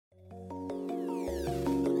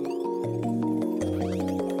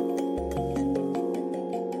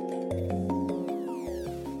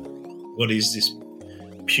what is this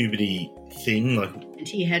puberty thing? Like, and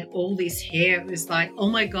he had all this hair. It was like,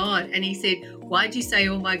 oh my God. And he said, why'd you say,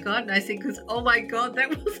 oh my God? And I said, because, oh my God,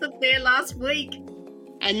 that wasn't there last week.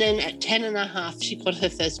 And then at 10 and a half, she got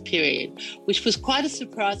her first period, which was quite a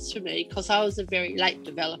surprise for me because I was a very late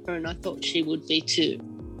developer and I thought she would be too.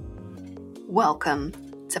 Welcome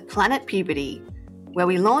to Planet Puberty, where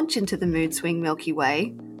we launch into the mood swing Milky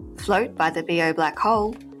Way, float by the BO black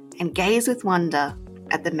hole, and gaze with wonder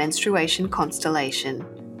at the menstruation constellation.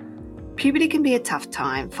 Puberty can be a tough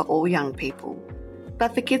time for all young people,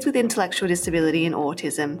 but for kids with intellectual disability and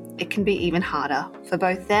autism, it can be even harder for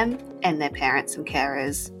both them and their parents and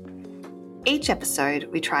carers. Each episode,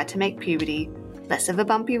 we try to make puberty less of a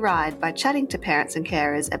bumpy ride by chatting to parents and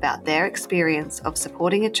carers about their experience of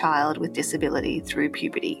supporting a child with disability through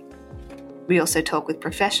puberty. We also talk with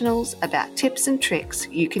professionals about tips and tricks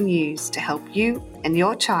you can use to help you and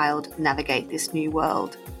your child navigate this new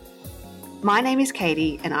world. My name is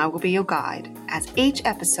Katie and I will be your guide as each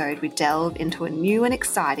episode we delve into a new and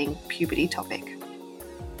exciting puberty topic.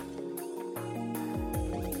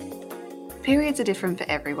 Periods are different for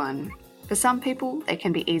everyone. For some people, they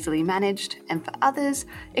can be easily managed, and for others,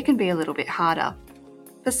 it can be a little bit harder.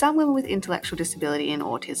 For some women with intellectual disability and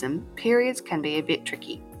autism, periods can be a bit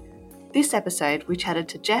tricky. This episode, we chatted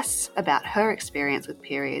to Jess about her experience with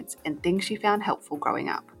periods and things she found helpful growing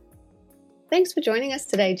up. Thanks for joining us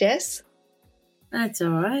today, Jess. That's all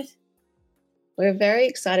right. We're very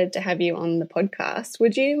excited to have you on the podcast.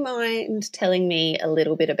 Would you mind telling me a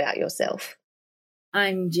little bit about yourself?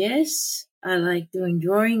 I'm Jess. I like doing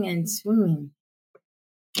drawing and swimming.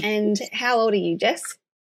 And how old are you, Jess?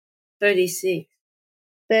 36.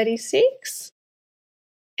 36?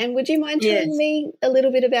 And would you mind telling me a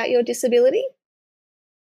little bit about your disability?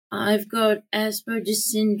 I've got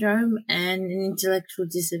Asperger's syndrome and an intellectual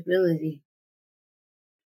disability.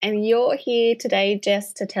 And you're here today,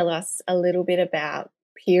 Jess, to tell us a little bit about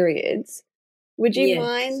periods. Would you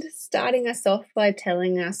mind starting us off by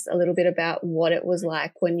telling us a little bit about what it was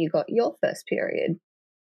like when you got your first period?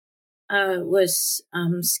 It was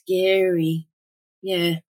scary.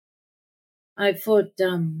 Yeah. I thought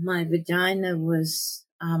my vagina was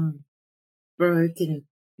broken,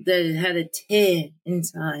 that it had a tear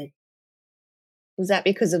inside. Was that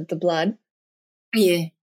because of the blood? Yeah.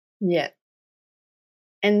 Yeah.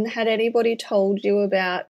 And had anybody told you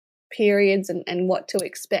about periods and what to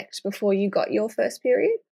expect before you got your first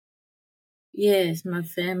period? Yes, my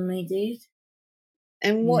family did.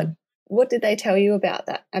 And what did they tell you about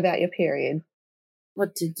that, about your period?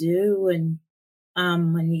 What to do and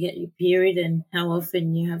when you get your period and how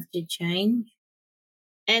often you have to change.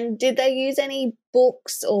 And did they use any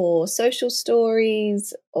books or social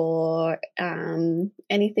stories or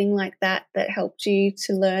anything like that that helped you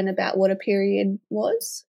to learn about what a period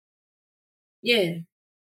was? Yeah,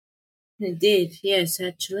 it did. Yes,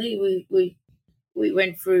 actually, we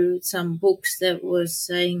went through some books that was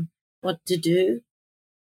saying what to do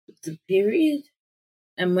with the period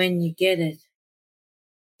and when you get it.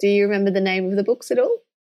 Do you remember the name of the books at all?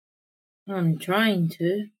 I'm trying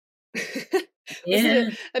to. Was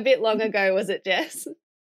it a bit long ago, was it, Jess?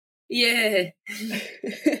 Yeah.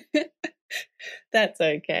 That's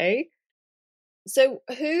okay. So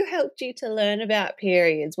who helped you to learn about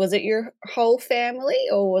periods? Was it your whole family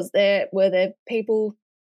or were there people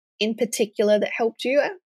in particular that helped you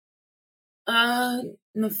out?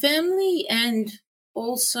 My family and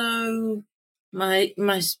also my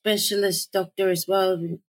specialist doctor as well,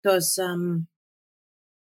 because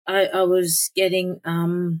I was getting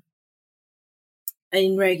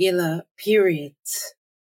irregular periods,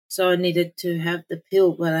 so I needed to have the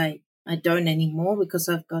pill, but I don't anymore because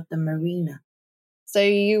I've got the Mirena. So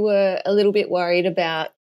you were a little bit worried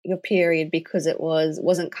about your period because it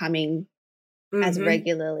wasn't coming as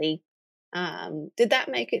regularly. Did that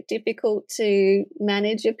make it difficult to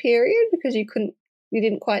manage your period because you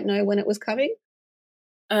didn't quite know when it was coming?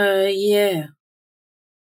 Yeah.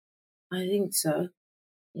 I think so.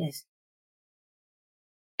 Yes.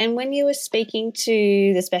 And when you were speaking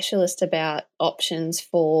to the specialist about options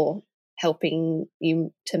for helping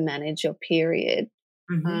you to manage your period,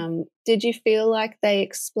 did you feel like they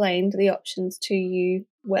explained the options to you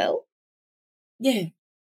well? Yeah.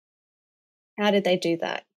 How did they do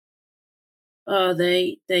that?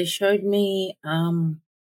 They showed me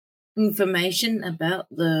information about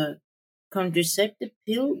the contraceptive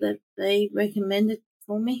pill that they recommended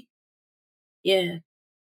for me. Yeah.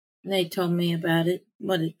 They told me about it,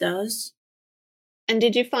 what it does. And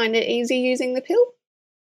did you find it easy using the pill?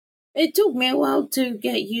 It took me a while to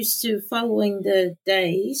get used to following the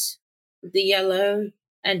days, the yellow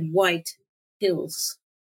and white pills.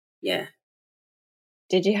 Yeah.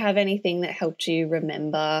 Did you have anything that helped you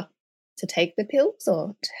remember to take the pills,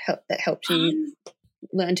 or that helped you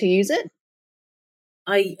learn to use it?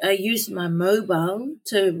 I used my mobile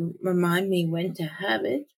to remind me when to have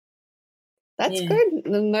it. That's good.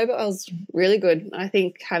 The mobile's really good. I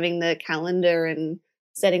think having the calendar and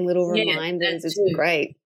setting little reminders is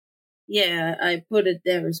great. Yeah, I put it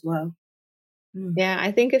there as well. Yeah,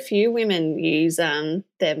 I think a few women use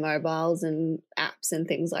their mobiles and apps and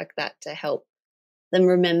things like that to help them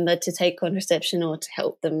remember to take contraception or to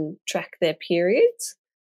help them track their periods.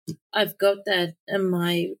 I've got that on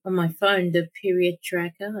my phone, the period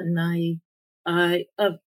tracker, and I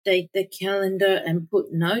update the calendar and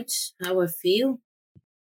put notes how I feel.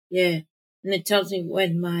 Yeah, and it tells me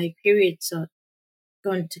when my periods are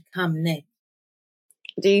going to come next.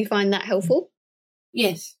 Do you find that helpful?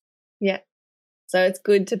 Yes. Yeah. So it's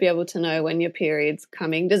good to be able to know when your period's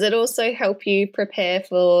coming. Does it also help you prepare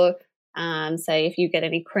for, say, if you get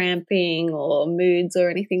any cramping or moods or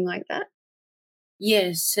anything like that?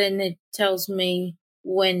 Yes, and it tells me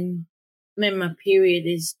when my period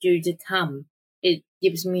is due to come. It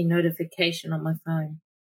gives me notification on my phone.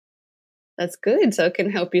 That's good. So it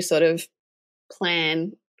can help you sort of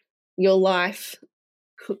plan your life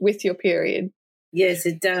with your period. Yes,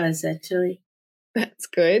 it does, actually. That's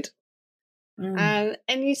good. And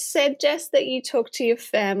you said, Jess, that you talked to your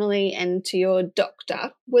family and to your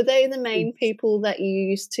doctor. Were they the main people that you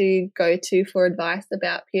used to go to for advice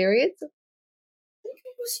about periods? I think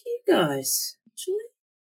it was you guys, actually.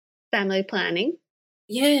 Family planning?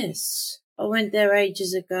 Yes. I went there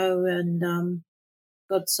ages ago and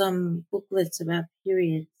got some booklets about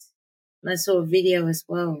periods. And I saw a video as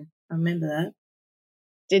well. I remember that.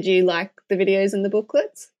 Did you like the videos and the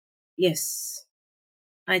booklets? Yes,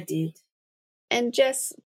 I did. And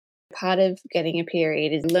Jess, part of getting a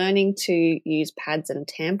period is learning to use pads and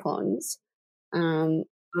tampons.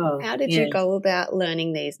 How did you go about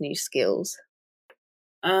learning these new skills?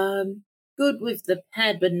 Good with the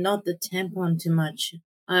pad, but not the tampon too much.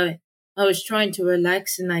 I was trying to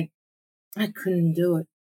relax and I couldn't do it.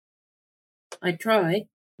 I tried.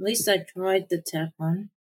 At least I tried the tampon.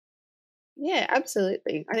 Yeah,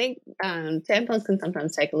 absolutely. I think tampons can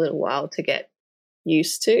sometimes take a little while to get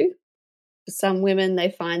used to. For some women, they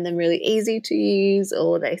find them really easy to use,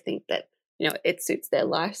 or they think that, it suits their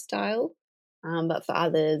lifestyle. But for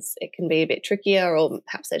others, it can be a bit trickier, or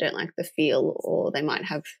perhaps they don't like the feel, or they might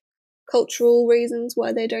have cultural reasons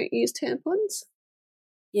why they don't use tampons.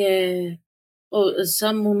 Yeah. Or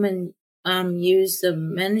some women use the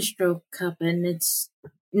menstrual cup and it's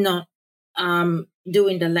not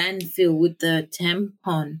doing the landfill with the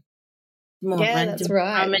tampon. More that's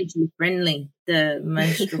right. Environmentally friendly, the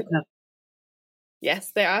menstrual cup.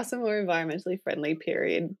 Yes, there are some more environmentally friendly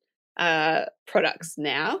period products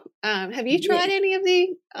now. Have you tried any of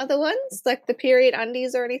the other ones, like the period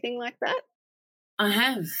undies or anything like that? I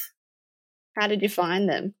have. How did you find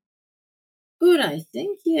them? Good, I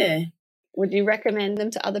think, yeah. Would you recommend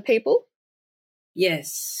them to other people?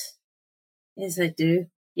 Yes. Yes, I do.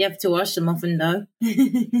 You have to wash them often, though.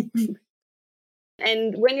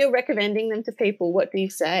 And when you're recommending them to people, what do you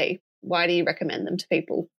say? Why do you recommend them to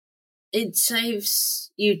people? It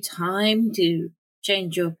saves you time to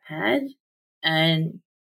change your pad, and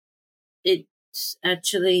it's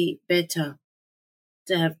actually better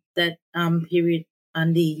to have that period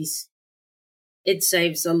undies. It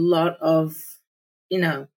saves a lot of,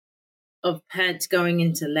 of pads going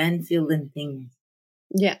into landfill and things.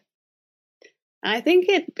 Yeah. I think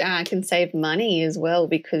it can save money as well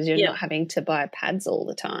because you're not having to buy pads all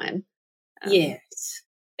the time. Yes.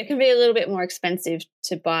 It can be a little bit more expensive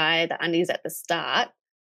to buy the undies at the start,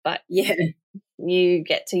 but you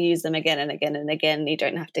get to use them again and again and again. You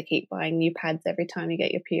don't have to keep buying new pads every time you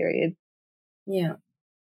get your period. Yeah.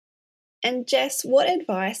 And Jess, what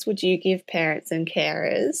advice would you give parents and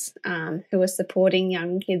carers who are supporting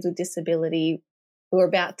young kids with disability who are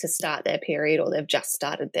about to start their period or they've just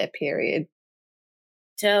started their period?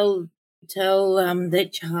 Tell their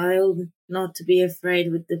child not to be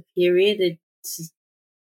afraid with the period.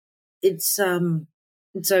 It's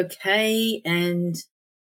okay, and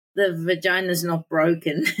the vagina's not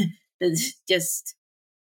broken. It's just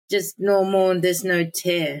normal, and there's no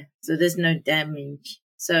tear, so there's no damage.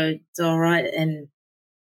 So it's all right, and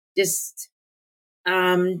just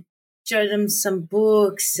show them some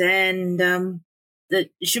books, and that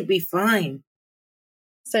should be fine.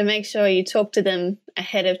 So make sure you talk to them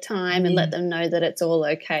ahead of time and let them know that it's all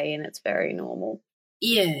okay and it's very normal.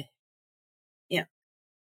 Yeah. Yeah.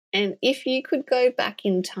 And if you could go back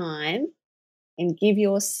in time and give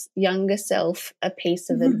your younger self a piece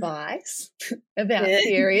of advice about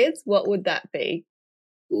periods, what would that be?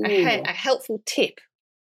 A helpful tip.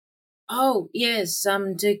 Oh, yes,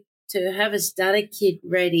 to have a starter kit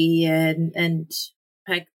ready and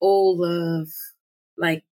pack all of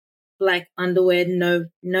like black underwear, no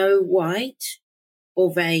white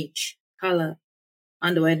or beige color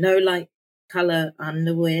underwear, no light color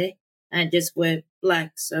underwear, and just wear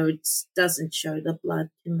black so it doesn't show the blood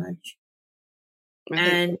too much.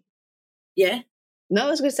 And yeah. No, I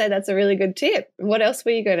was going to say that's a really good tip. What else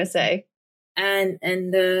were you going to say? And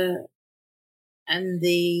the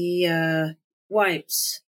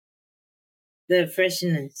wipes, the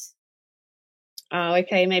fresheners. Oh,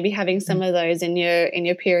 okay. Maybe having some of those in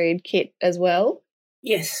your period kit as well.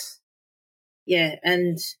 Yes. Yeah,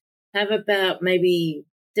 and have about maybe,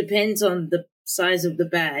 depends on the size of the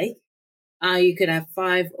bag. You could have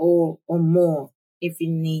 5 or more if you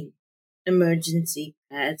need emergency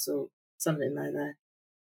pads or something like that.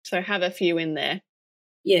 So have a few in there.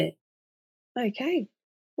 Yeah. Okay.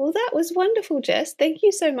 Well, that was wonderful, Jess. Thank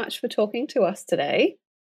you so much for talking to us today.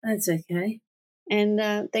 That's okay.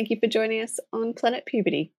 And thank you for joining us on Planet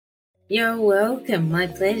Puberty. You're welcome. My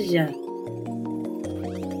pleasure.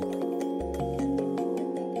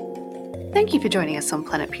 Thank you for joining us on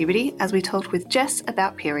Planet Puberty as we talked with Jess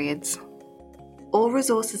about periods. All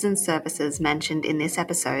resources and services mentioned in this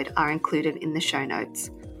episode are included in the show notes.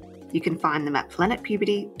 You can find them at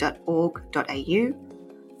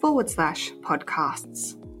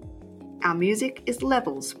planetpuberty.org.au/podcasts. Our music is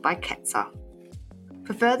Levels by Ketzer.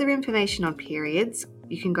 For further information on periods,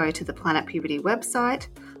 you can go to the Planet Puberty website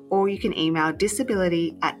or you can email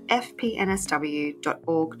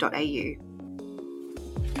disability@fpnsw.org.au.